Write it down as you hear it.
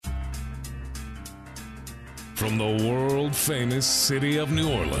From the world-famous city of New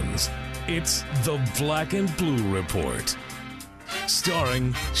Orleans, it's the Black and Blue Report.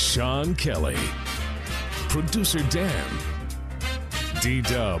 Starring Sean Kelly, producer Dan,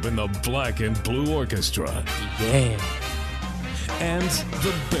 D-Dub and the Black and Blue Orchestra. Yeah. And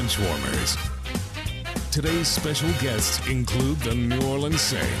the Benchwarmers. Today's special guests include the New Orleans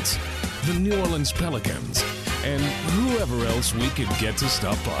Saints, the New Orleans Pelicans, and whoever else we could get to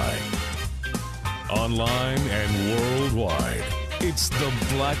stop by. Online and worldwide, it's the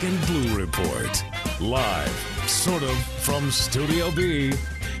Black and Blue Report. Live, sort of, from Studio B,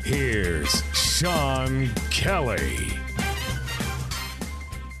 here's Sean Kelly.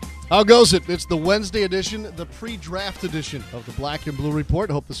 How goes it? It's the Wednesday edition, the pre-draft edition of the Black and Blue Report.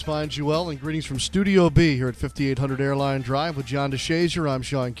 I hope this finds you well, and greetings from Studio B here at 5800 Airline Drive with John DeShazier. I'm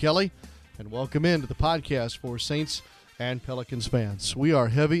Sean Kelly, and welcome into the podcast for Saints and Pelicans fans. We are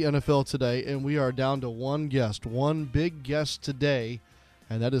heavy NFL today, and we are down to one guest, one big guest today,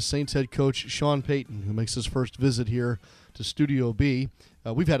 and that is Saints head coach Sean Payton, who makes his first visit here to Studio B.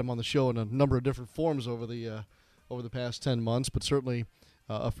 We've had him on the show in a number of different forms over the past 10 months, but certainly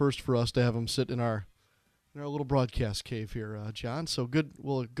a first for us to have him sit in our little broadcast cave here, John. So good.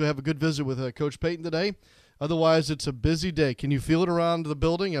 We'll go have a good visit with Coach Payton today. Otherwise, it's a busy day. Can you feel it around the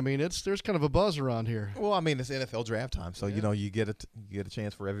building? I mean, there's kind of a buzz around here. Well, I mean, it's NFL draft time, so you get a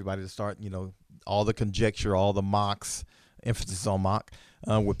chance for everybody to start. All the conjecture, all the mocks, emphasis on mock,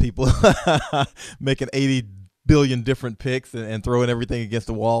 with people making 80 billion different picks and throwing everything against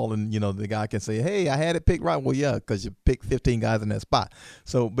the wall, and the guy can say, "Hey, I had it picked right." Well, yeah, because you picked 15 guys in that spot.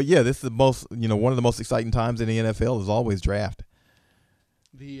 So, but yeah, this is the most one of the most exciting times in the NFL is always draft.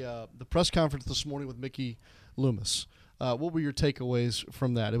 The press conference this morning with Mickey Loomis. What were your takeaways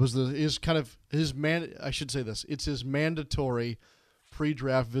from that? It was It's his mandatory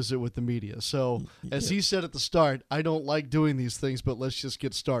pre-draft visit with the media. So, as he said at the start, I don't like doing these things, but let's just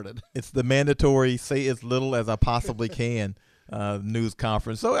get started. It's the mandatory say as little as I possibly can news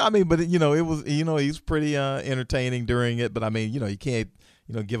conference. So, I mean, but it was he's pretty entertaining during it. But I mean, you can't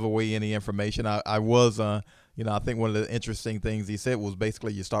give away any information. I think one of the interesting things he said was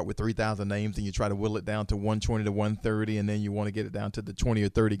basically you start with 3,000 names and you try to whittle it down to 120 to 130, and then you want to get it down to the 20 or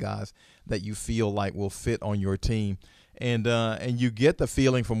 30 guys that you feel like will fit on your team. And you get the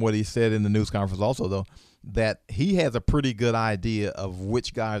feeling from what he said in the news conference also, though, that he has a pretty good idea of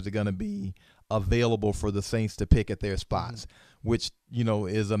which guys are going to be available for the Saints to pick at their spots, which,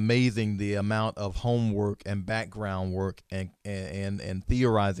 is amazing, the amount of homework and background work and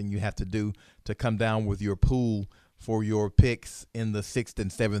theorizing you have to do to come down with your pool for your picks in the 6th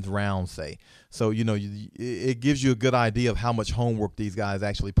and 7th round, say. So, it gives you a good idea of how much homework these guys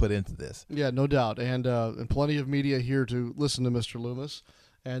actually put into this. Yeah, no doubt. And plenty of media here to listen to Mr. Loomis.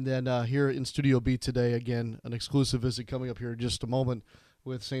 And then here in Studio B today, again, an exclusive visit coming up here in just a moment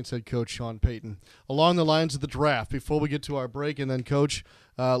with Saints head coach Sean Payton. Along the lines of the draft, before we get to our break, and then, Coach,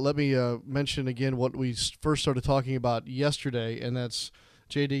 let me mention again what we first started talking about yesterday, and that's,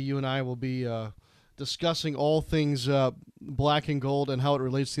 JD, you and I will be discussing all things black and gold and how it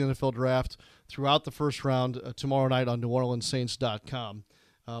relates to the NFL draft throughout the first round tomorrow night on NewOrleansSaints.com.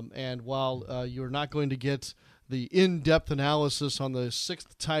 And while you're not going to get the in-depth analysis on the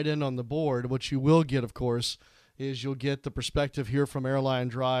 6th tight end on the board, what you will get, of course, is you'll get the perspective here from Airline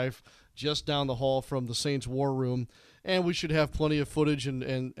Drive, just down the hall from the Saints War Room, and we should have plenty of footage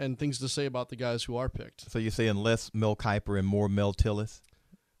and things to say about the guys who are picked. So you're saying less Mel Kiper and more Mel Tillis?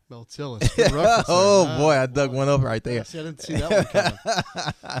 Mel Tillis. Good reference there. Boy, I dug one up right there. See, I didn't see that one coming.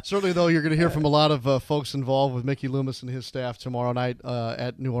 Certainly, though, you're going to hear from a lot of folks involved with Mickey Loomis and his staff tomorrow night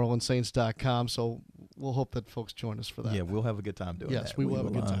at NewOrleansSaints.com, so we'll hope that folks join us for that. Yeah, we'll have a good time doing that. Yes, we will have a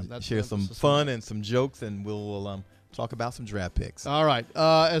good time. Share some fun and some jokes, and we'll talk about some draft picks. All right.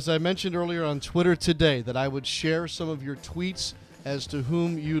 As I mentioned earlier on Twitter today, that I would share some of your tweets as to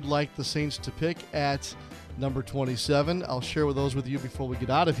whom you'd like the Saints to pick at number 27. I'll share those with you before we get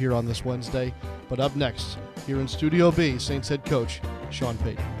out of here on this Wednesday. But up next, here in Studio B, Saints head coach Sean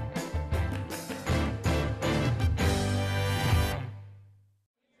Payton.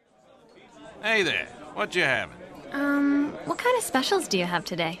 Hey there, what you having? What kind of specials do you have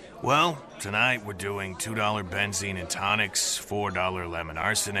today? Well, tonight we're doing $2 benzene and tonics, $4 lemon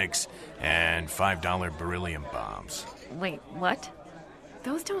arsenics, and $5 beryllium bombs. Wait, what?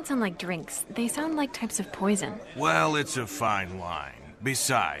 Those don't sound like drinks. They sound like types of poison. Well, it's a fine line.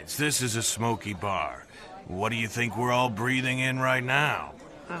 Besides, this is a smoky bar. What do you think we're all breathing in right now?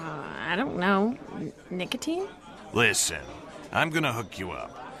 I don't know. Nicotine? Listen, I'm gonna hook you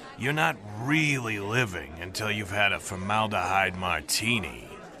up. You're not really living until you've had a formaldehyde martini.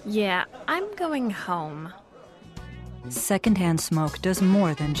 Yeah, I'm going home. Secondhand smoke does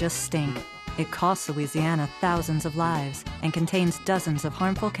more than just stink. It costs Louisiana thousands of lives and contains dozens of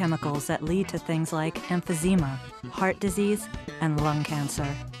harmful chemicals that lead to things like emphysema, heart disease, and lung cancer.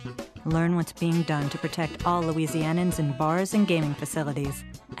 Learn what's being done to protect all Louisianans in bars and gaming facilities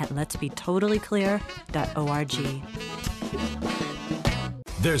at letsbetotallyclear.org.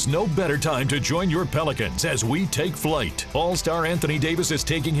 There's no better time to join your Pelicans as we take flight. All-star Anthony Davis is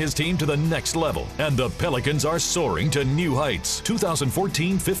taking his team to the next level, and the Pelicans are soaring to new heights.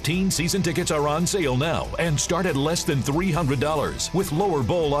 2014-15 season tickets are on sale now and start at less than $300, with lower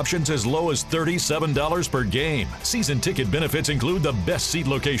bowl options as low as $37 per game. Season ticket benefits include the best seat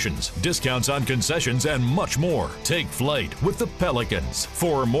locations, discounts on concessions, and much more. Take flight with the Pelicans.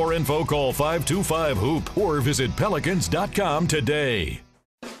 For more info, call 525-HOOP or visit pelicans.com today.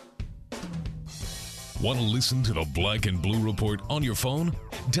 Want to listen to the Black and Blue Report on your phone?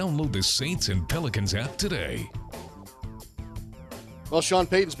 Download the Saints and Pelicans app today. Well, Sean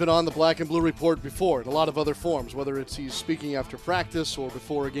Payton's been on the Black and Blue Report before in a lot of other forms, whether it's he's speaking after practice or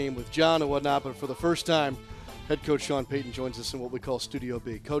before a game with John and whatnot. But for the first time, head coach Sean Payton joins us in what we call Studio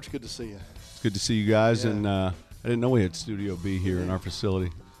B. Coach, good to see you. It's good to see you guys, Yeah. and I didn't know we had Studio B here in our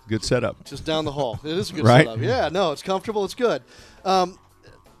facility. Good setup. Just down the hall. It is a good Right? setup. Yeah, no, it's comfortable. It's good.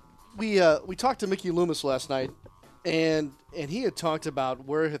 We talked to Mickey Loomis last night, and he had talked about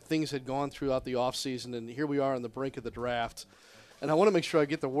where things had gone throughout the offseason, and here we are on the brink of the draft. And I want to make sure I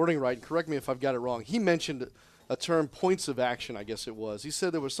get the wording right, and correct me if I've got it wrong. He mentioned a term, points of action, I guess it was. He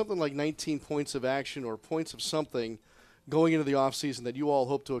said there was something like 19 points of action or points of something going into the offseason that you all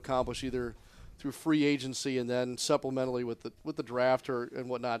hope to accomplish either through free agency and then supplementally with the draft and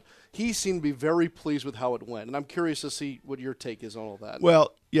whatnot. He seemed to be very pleased with how it went, and I'm curious to see what your take is on all that.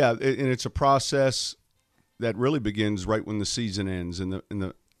 Well, yeah, and it's a process that really begins right when the season ends, and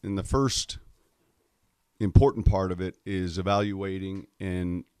the first important part of it is evaluating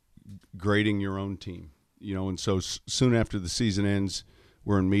and grading your own team. And so soon after the season ends,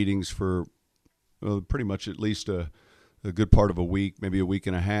 we're in meetings for pretty much at least a good part of a week, maybe a week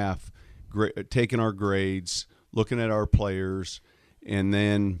and a half, taking our grades, looking at our players, and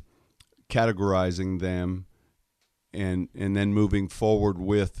then categorizing them, and then moving forward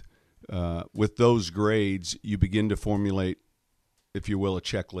with those grades. You begin to formulate, if you will, a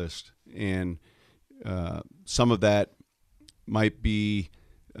checklist, and some of that might be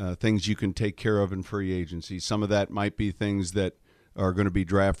things you can take care of in free agency. Some of that might be things that are going to be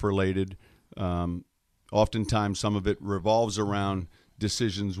draft related. Oftentimes, some of it revolves around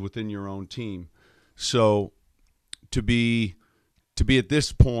decisions within your own team. So to be at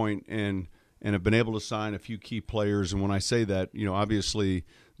this point and have been able to sign a few key players, and when I say that, obviously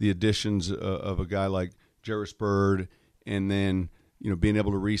the additions of a guy like Jarris Byrd, and then being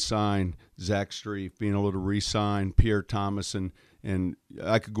able to re-sign Zach Strief, being able to re-sign Pierre Thomas, and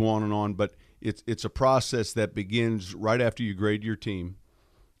I could go on, but it's a process that begins right after you grade your team,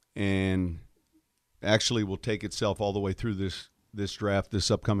 and actually will take itself all the way through this draft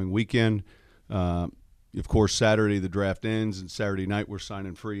this upcoming weekend. Of course, Saturday the draft ends, and Saturday night we're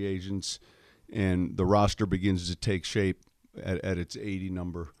signing free agents, and the roster begins to take shape at its 80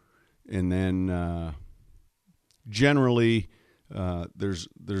 number. And then generally there's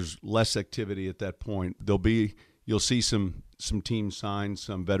less activity at that point. You'll see some teams sign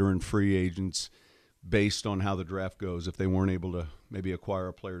some veteran free agents based on how the draft goes. If they weren't able to maybe acquire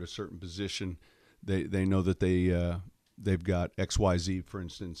a player at a certain position, they know that they've got XYZ, for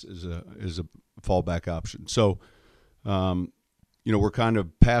instance, as a fallback option. So, we're kind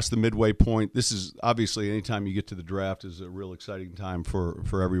of past the midway point. This is obviously, anytime you get to the draft is a real exciting time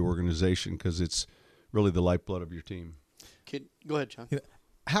for every organization, because it's really the lifeblood of your team. Go ahead, John.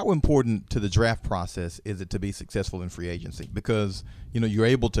 How important to the draft process is it to be successful in free agency? Because, you're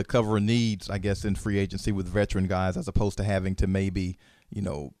able to cover needs, I guess, in free agency with veteran guys, as opposed to having to maybe,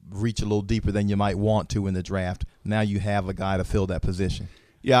 reach a little deeper than you might want to in the draft. Now you have a guy to fill that position.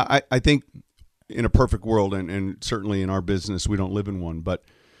 Yeah, I think in a perfect world, and certainly in our business, we don't live in one, but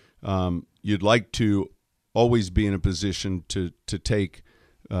you'd like to always be in a position to take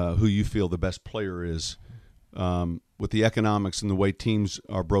who you feel the best player is. With the economics and the way teams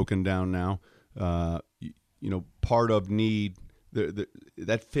are broken down now, part of need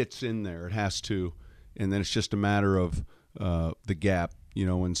that fits in there. It has to, and then it's just a matter of the gap,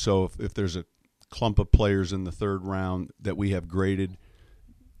 And so if there's a clump of players in the third round that we have graded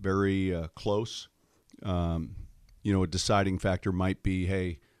very close, a deciding factor might be,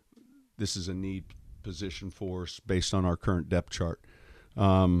 hey, this is a need position for us based on our current depth chart.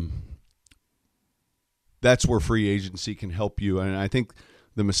 That's where free agency can help you. And I think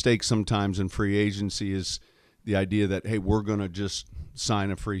the mistake sometimes in free agency is the idea that, hey, we're going to just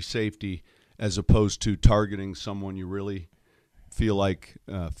sign a free safety as opposed to targeting someone you really feel like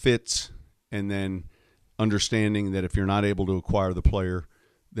fits, and then understanding that if you're not able to acquire the player,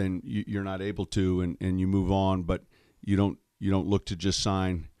 then you're not able to, and you move on, but you don't look to just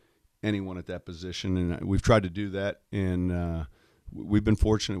sign anyone at that position. And we've tried to do that, and we've been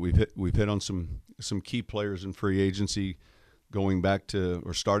fortunate. We've hit on some key players in free agency, going back to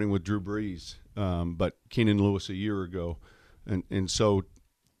or starting with Drew Brees, but Keenan Lewis a year ago, and so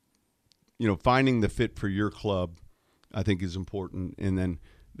finding the fit for your club, I think, is important, and then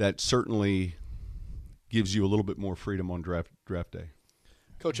that certainly gives you a little bit more freedom on draft day.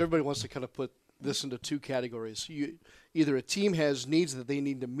 Coach, everybody wants to kind of put this into two categories. Either a team has needs that they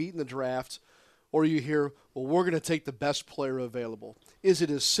need to meet in the draft, or you hear, well, we're going to take the best player available. Is it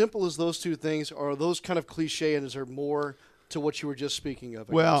as simple as those two things, or are those kind of cliche, and is there more to what you were just speaking of?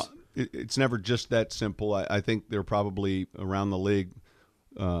 Well, it's never just that simple. I think there are probably around the league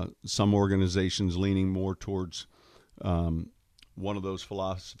some organizations leaning more towards one of those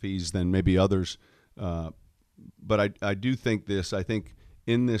philosophies than maybe others. But I do think this. I think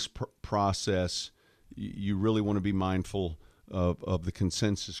in this process, you really want to be mindful of the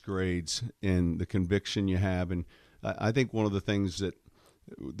consensus grades and the conviction you have. And I think one of the things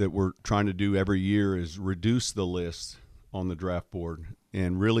that we're trying to do every year is reduce the list on the draft board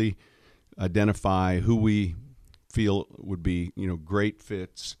and really identify who we feel would be, great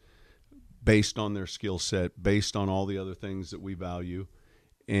fits based on their skill set, based on all the other things that we value.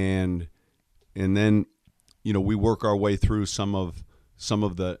 And then, we work our way through some of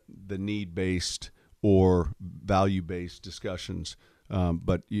the need-based or value-based discussions.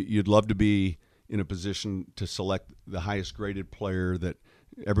 But you'd love to be in a position to select the highest-graded player that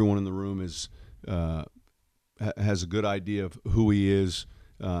everyone in the room has a good idea of who he is.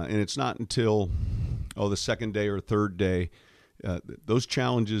 And it's not until, the second day or third day, those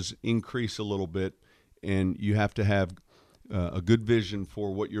challenges increase a little bit, and you have to have a good vision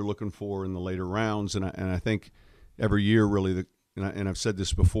for what you're looking for in the later rounds. And I think every year, really, and I've said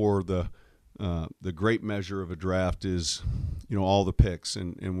this before, the great measure of a draft is, all the picks.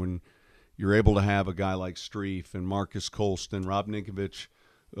 And when you're able to have a guy like Strief and Marcus Colston, Rob Ninkovich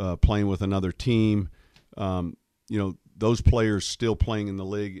playing with another team, those players still playing in the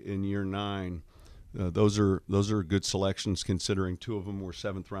league in year 9, those are good selections, considering 2 of them were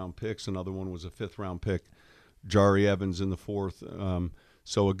 7th-round picks. Another one was a 5th-round pick, Jari Evans in the 4th.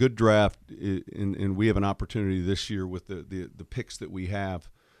 So a good draft, and we have an opportunity this year with the picks that we have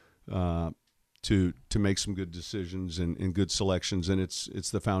to make some good decisions and good selections, and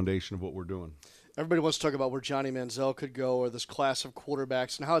it's the foundation of what we're doing. Everybody wants to talk about where Johnny Manziel could go, or this class of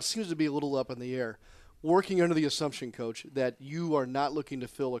quarterbacks, and how it seems to be a little up in the air. Working under the assumption, Coach, that you are not looking to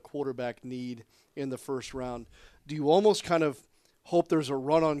fill a quarterback need in the first round, do you almost kind of hope there's a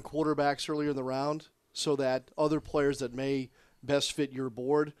run on quarterbacks earlier in the round so that other players that may best fit your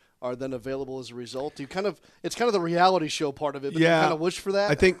board are then available as a result? Do you it's kind of the reality show part of it, but you kind of wish for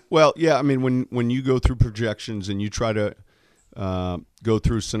that? I think, when you go through projections and you try to go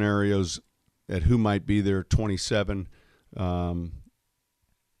through scenarios at who might be there 27,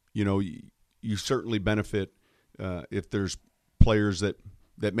 you certainly benefit if there's players that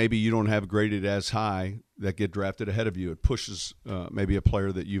maybe you don't have graded as high that get drafted ahead of you. It pushes maybe a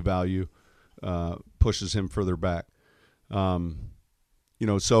player that you value, pushes him further back.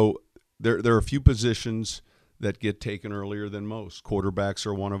 So there are a few positions that get taken earlier than most. Quarterbacks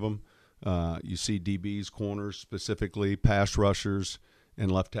are one of them. You see DBs, corners specifically, pass rushers,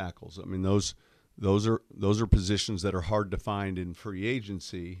 and left tackles. I mean, those are positions that are hard to find in free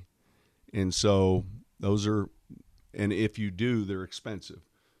agency. And so and if you do, they're expensive.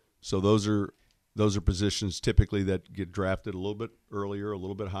 So those are positions typically that get drafted a little bit earlier, a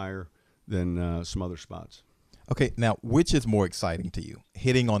little bit higher than some other spots. Okay, now which is more exciting to you,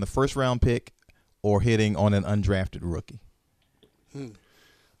 hitting on the first-round pick or hitting on an undrafted rookie?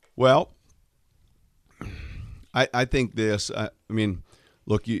 Well, I think this. I mean,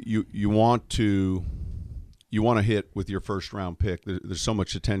 look, you want to hit with your first-round pick. There's so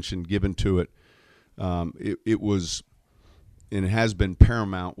much attention given to it. It was, and it has been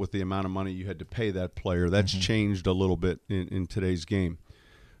paramount with the amount of money you had to pay that player. That's changed a little bit in today's game.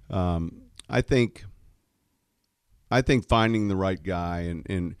 I think finding the right guy,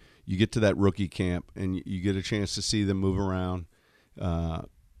 and you get to that rookie camp and you get a chance to see them move around. The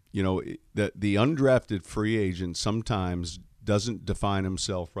undrafted free agent sometimes doesn't define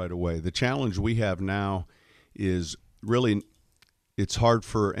himself right away. The challenge we have now is really it's hard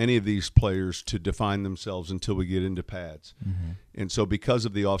for any of these players to define themselves until we get into pads. And so because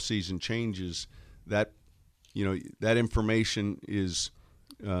of the offseason changes, that that information is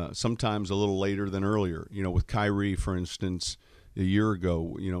sometimes a little later than earlier. With Kyrie, for instance, a year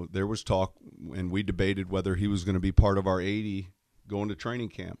ago, there was talk, and we debated whether he was going to be part of our 80 going to training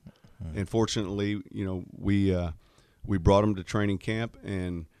camp. And fortunately, we brought him to training camp,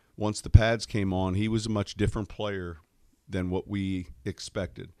 and once the pads came on, he was a much different player than what we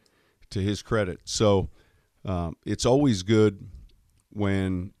expected, to his credit. So it's always good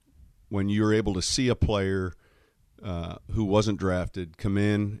when you're able to see a player who wasn't drafted come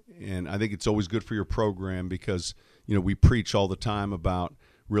in, and I think it's always good for your program because we preach all the time about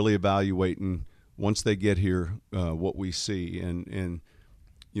really evaluating once they get here what we see, and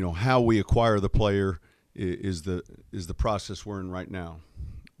how we acquire the player is the process we're in right now.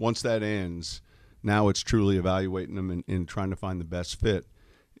 Once that ends, now it's truly evaluating them and trying to find the best fit.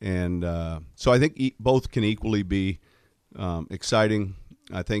 And so I think both can equally be exciting.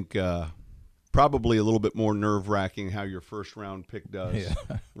 I think probably a little bit more nerve-wracking how your first-round pick does,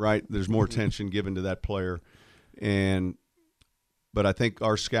 right? There's more attention given to that player. But I think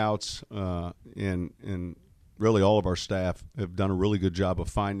our scouts and really all of our staff have done a really good job of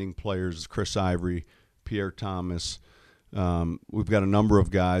finding players. Chris Ivory, Pierre Thomas. We've got a number of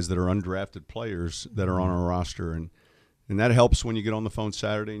guys that are undrafted players that are on our roster, and that helps when you get on the phone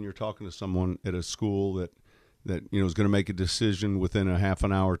Saturday and you're talking to someone at a school that is going to make a decision within a half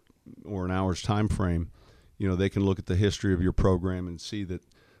an hour or an hour's time frame. They can look at the history of your program and see that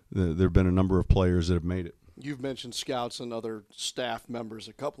there have been a number of players that have made it. You've mentioned scouts and other staff members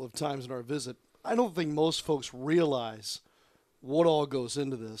a couple of times in our visit. I don't think most folks realize what all goes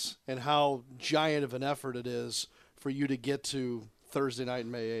into this and how giant of an effort it is for you to get to Thursday night,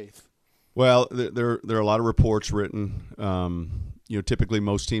 May 8th. Well, there are a lot of reports written. Typically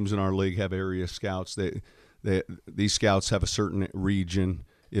most teams in our league have area scouts. These scouts have a certain region,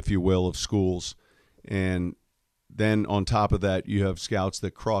 if you will, of schools. And then on top of that, you have scouts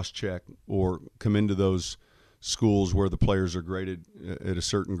that cross-check or come into those schools where the players are graded at a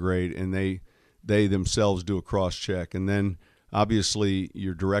certain grade, and they themselves do a cross-check. And then obviously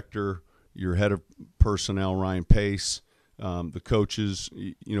your director, your head of personnel, Ryan Pace, the coaches,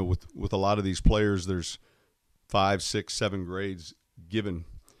 with a lot of these players, there's 5, 6, 7 grades given.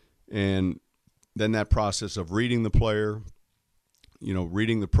 And then that process of reading the player,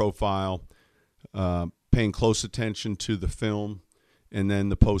 reading the profile, paying close attention to the film, and then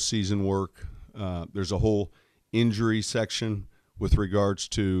the postseason work. There's a whole injury section with regards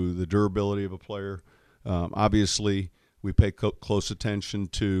to the durability of a player. Obviously, we pay close attention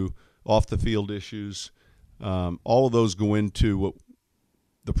to off-the-field issues. All of those go into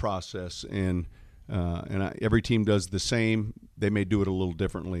the process, and every team does the same. They may do it a little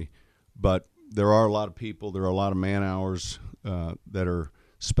differently, but there are a lot of people, there are a lot of man hours that are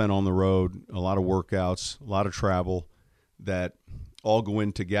spent on the road, a lot of workouts, a lot of travel that all go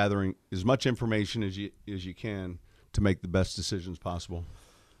into gathering as much information as you can to make the best decisions possible.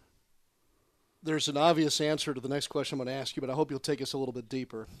 There's an obvious answer to the next question I'm going to ask you, but I hope you'll take us a little bit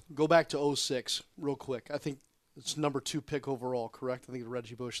deeper. Go back to 2006 real quick. I think it's number 2 pick overall, correct? I think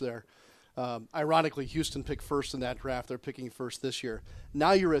Reggie Bush there. Ironically, Houston picked first in that draft. They're picking first this year.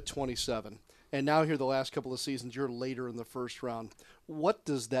 Now you're at 27. And now here the last couple of seasons, you're later in the first round. What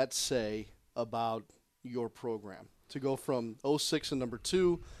does that say about your program? To go from 2006 and number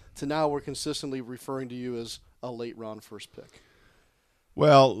 2 to now we're consistently referring to you as a late round first pick.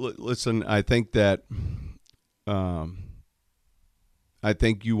 Well, listen, I think that I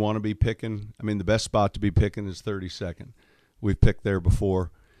think you want to be picking. I mean, the best spot to be picking is 32nd. We've picked there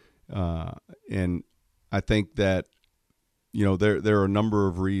before. And I think that, there are a number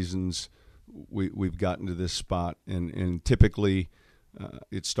of reasons we've gotten to this spot. And typically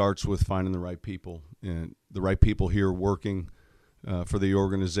it starts with finding the right people. And the right people here working for the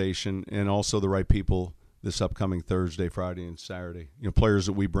organization, and also the right people this upcoming Thursday, Friday, and Saturday. Players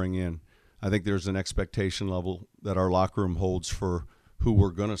that we bring in. I think there's an expectation level that our locker room holds for who we're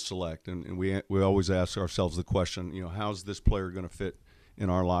going to select, and we always ask ourselves the question, how's this player going to fit in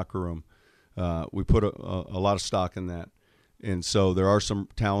our locker room? We put a lot of stock in that, and so there are some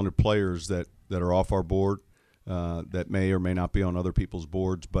talented players that are off our board that may or may not be on other people's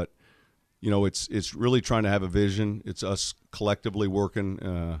boards, but it's really trying to have a vision. It's us collectively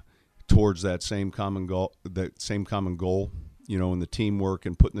working towards that same common goal. And the teamwork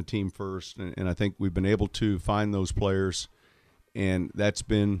and putting the team first. And I think we've been able to find those players, and that's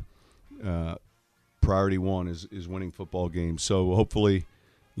been priority one is winning football games. So hopefully,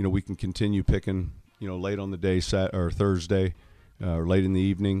 we can continue picking, late on the day, or Thursday, or late in the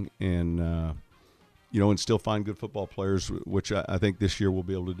evening, and and still find good football players, which I think this year we'll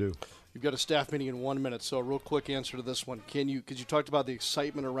be able to do. You've got a staff meeting in 1 minute, so a real quick answer to this one. Because you talked about the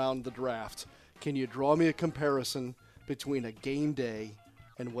excitement around the draft, can you draw me a comparison between a game day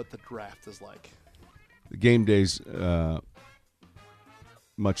and what the draft is like? The game day's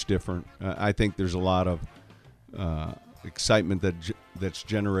much different. I think there's a lot of excitement that's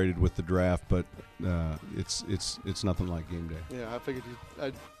generated with the draft, but it's nothing like game day. Yeah, I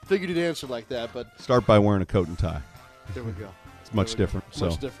figured you'd answer like that, but start by wearing a coat and tie. There we go. It's much different.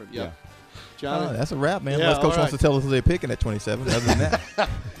 Much different. Yeah. John, that's a wrap, man. Yeah, Unless Coach wants to tell us who they're picking at 27. Other than that,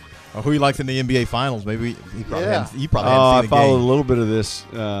 or who he likes in the NBA Finals. Maybe he probably hadn't seen I followed a little bit of this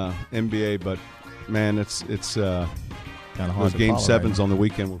NBA, but man, it's kind of hard. Those game sevens on the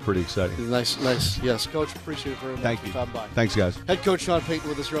weekend were pretty exciting. Nice. Yes, Coach, appreciate it very much. Thank you. Stopping by. Thanks, guys. Head Coach Sean Payton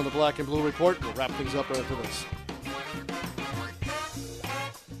with us here on the Black and Blue Report. We'll wrap things up right after this.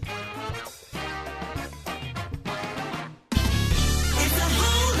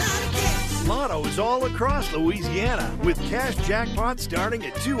 Lotto is all across Louisiana with cash jackpots starting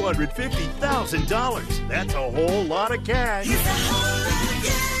at $250,000. That's a whole lot of cash.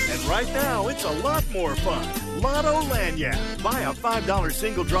 And right now, it's a lot more fun. Lotto Lanyard. Buy a $5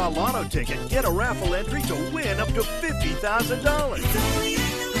 single draw lotto ticket. Get a raffle entry to win up to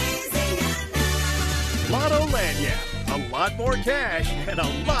 $50,000. Lotto Lanyard. A lot more cash and a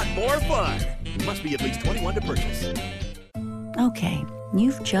lot more fun. Must be at least 21 to purchase. Okay,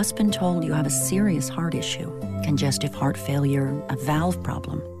 you've just been told you have a serious heart issue. Congestive heart failure, a valve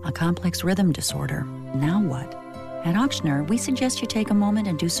problem, a complex rhythm disorder. Now what? At Ochsner, we suggest you take a moment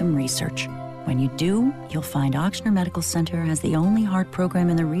and do some research. When you do, you'll find Ochsner Medical Center has the only heart program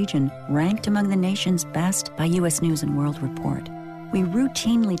in the region ranked among the nation's best by U.S. News & World Report. We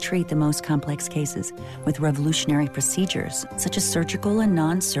routinely treat the most complex cases with revolutionary procedures such as surgical and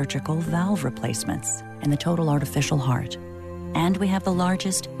non-surgical valve replacements and the total artificial heart. And we have the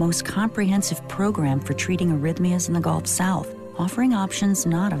largest, most comprehensive program for treating arrhythmias in the Gulf South, offering options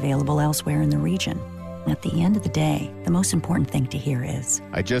not available elsewhere in the region. At the end of the day, the most important thing to hear is,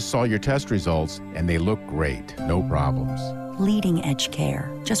 I just saw your test results, and they look great. No problems. Leading edge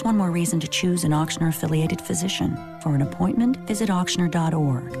care. Just one more reason to choose an Ochsner-affiliated physician. For an appointment, visit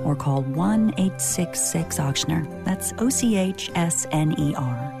Ochsner.org or call 1-866-OCHSNER. That's OCHSNER.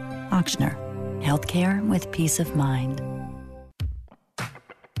 Ochsner. Healthcare with peace of mind.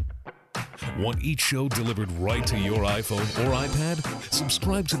 Want each show delivered right to your iPhone or iPad?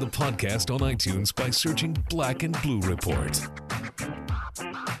 Subscribe to the podcast on iTunes by searching Black and Blue Report.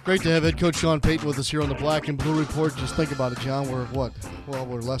 Great to have Head Coach Sean Payton with us here on the Black and Blue Report. Just think about it, John. We're what? Well,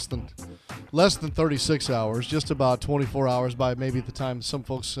 we're less than 36 hours, just about 24 hours by maybe the time some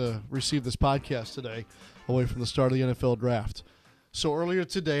folks receive this podcast today, away from the start of the NFL draft. So earlier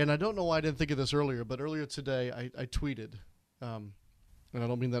today, and I don't know why I didn't think of this earlier, but earlier today I tweeted, and I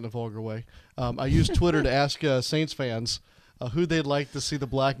don't mean that in a vulgar way. I used Twitter to ask Saints fans who they'd like to see the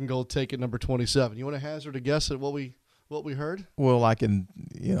black and gold take at number 27. You want to hazard a guess at what we heard? Well, I can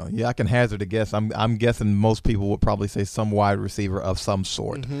hazard a guess. I'm guessing most people would probably say some wide receiver of some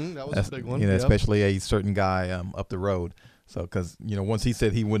sort. Mm-hmm. That was a big one. Especially a certain guy up the road. So, because once he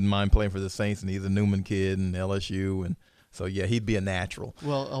said he wouldn't mind playing for the Saints, and he's a Newman kid and LSU, and so yeah, he'd be a natural.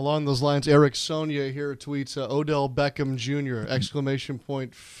 Well, along those lines, Eric Sonia here tweets Odell Beckham Jr. exclamation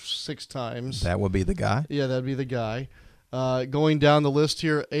point 6 times. That would be the guy. Yeah, that'd be the guy. Going down the list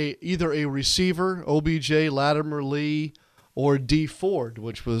here, either a receiver, OBJ, Latimer Lee, or D Ford,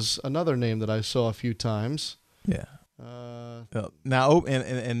 which was another name that I saw a few times. Yeah. Now,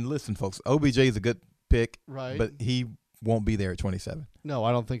 and listen, folks, OBJ is a good pick, right? But he won't be there at 27. No,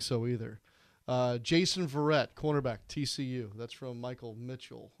 I don't think so either. Jason Verrett, cornerback, TCU. That's from Michael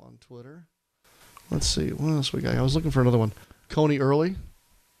Mitchell on Twitter. Let's see. What else we got? I was looking for another one. Coney Early. What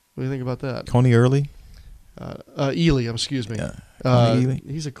do you think about that? Coney Early? Ely, excuse me. Yeah. Ely?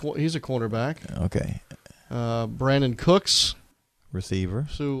 He's a cornerback. Okay. Brandon Cooks. Receiver.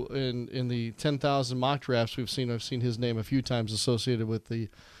 So in the 10,000 mock drafts I've seen his name a few times associated with the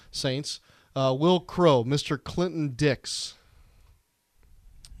Saints. Will Crow, Mr. Clinton Dix.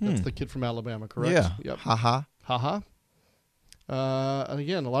 That's the kid from Alabama, correct? Yeah. Yep. Ha-ha. Ha-ha. And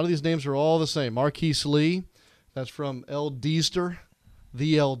again, a lot of these names are all the same. Marquise Lee, that's from L. Deester,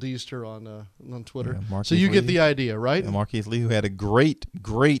 the L. Deester on Twitter. Yeah, so you get the idea, right? Yeah, Marquise Lee, who had a great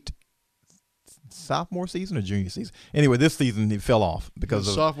sophomore season or junior season. Anyway, this season he fell off because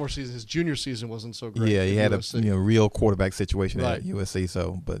of sophomore season. His junior season wasn't so great. Yeah, he had USC. a real quarterback situation right. at USC.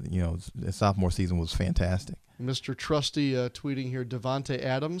 So, but his sophomore season was fantastic. Mr. Trusty tweeting here, Devontae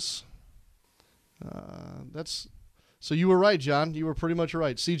Adams. So you were right, John. You were pretty much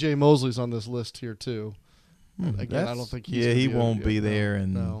right. C.J. Mosley's on this list here too. Again, I don't think he's he won't be there,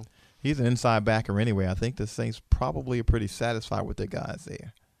 and no. He's an inside backer anyway. I think the Saints probably are pretty satisfied with their guys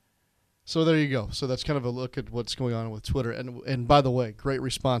there. So there you go. So that's kind of a look at what's going on with Twitter. And by the way, great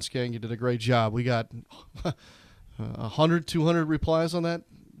response, gang. You did a great job. We got 100, 200 replies on that,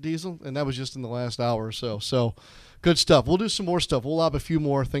 Diesel, and that was just in the last hour or so. So good stuff. We'll do some more stuff. We'll lob a few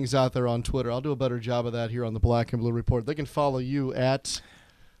more things out there on Twitter. I'll do a better job of that here on the Black and Blue Report. They can follow you at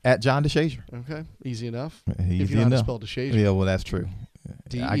John DeShazier. Okay, easy enough. Easy if you know enough. how to spell DeShazier. Yeah, well, that's true.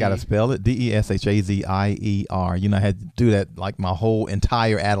 I got to spell it DESHAZIER. You know, I had to do that like my whole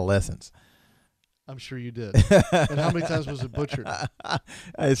entire adolescence. I'm sure you did. And how many times was it butchered?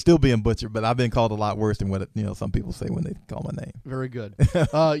 It's still being butchered, but I've been called a lot worse than what some people say when they call my name. Very good.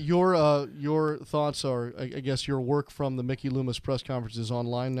 Your thoughts are, I guess, your work from the Mickey Loomis press conference is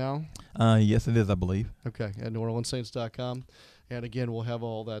online now? Yes, it is, I believe. Okay, at NewOrleansSaints.com. And again, we'll have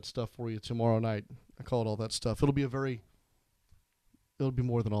all that stuff for you tomorrow night. I call it all that stuff. It'll be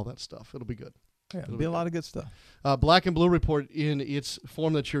more than all that stuff. It'll be good. Yeah, it'll be a lot of good stuff. Black and Blue Report in its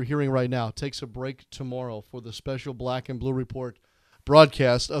form that you're hearing right now takes a break tomorrow for the special Black and Blue Report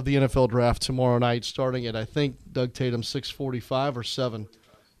broadcast of the NFL Draft tomorrow night, starting at, I think, Doug Tatum, 6:45 or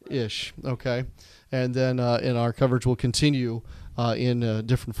 7-ish. Okay. And then and our coverage will continue in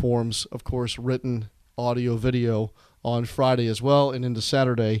different forms, of course, written, audio, video on Friday as well, and into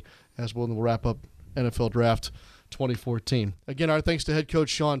Saturday as well. And we'll wrap up NFL Draft 2014. Again, our thanks to head coach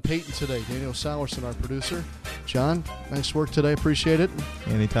Sean Payton today. Daniel Salerson, our producer. John, nice work today. Appreciate it.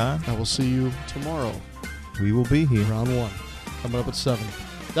 Anytime. I will see you tomorrow. We will be here. Round 1. Coming up at 7.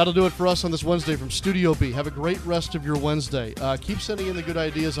 That'll do it for us on this Wednesday from Studio B. Have a great rest of your Wednesday. Keep sending in the good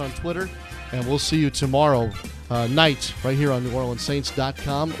ideas on Twitter, and we'll see you tomorrow night right here on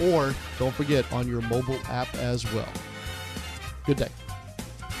NewOrleansSaints.com, or don't forget on your mobile app as well. Good day.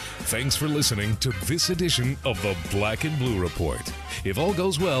 Thanks for listening to this edition of the Black and Blue Report. If all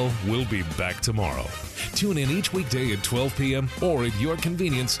goes well, we'll be back tomorrow. Tune in each weekday at 12 p.m. or at your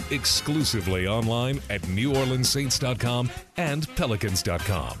convenience exclusively online at NewOrleansSaints.com and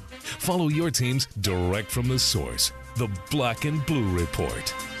Pelicans.com. Follow your teams direct from the source, the Black and Blue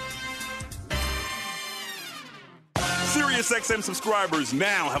Report. SiriusXM subscribers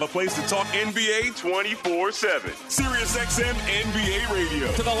now have a place to talk NBA 24/7. SiriusXM NBA Radio.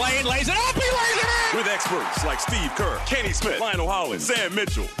 To the lane, lays it up, he lays it in! With experts like Steve Kerr, Kenny Smith, Lionel Hollins, Sam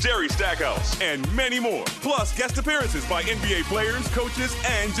Mitchell, Jerry Stackhouse, and many more. Plus guest appearances by NBA players, coaches,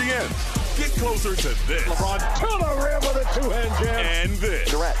 and GMs. Get closer to this. LeBron to the rim with a two-hand jam. And this.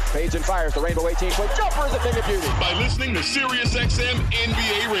 Durant fades and fires the rainbow 18-foot jumper is a thing of beauty. By listening to SiriusXM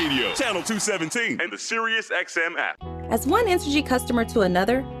NBA Radio, Channel 217, and the SiriusXM app. As one Entergy customer to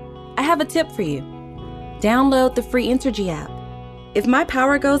another, I have a tip for you. Download the free Entergy app. If my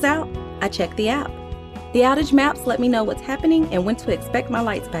power goes out, I check the app. The outage maps let me know what's happening and when to expect my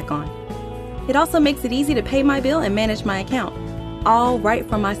lights back on. It also makes it easy to pay my bill and manage my account, all right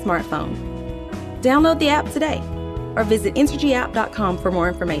from my smartphone. Download the app today or visit EnergyApp.com for more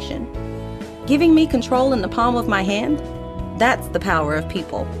information. Giving me control in the palm of my hand? That's the power of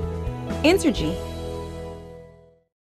people. Entergy.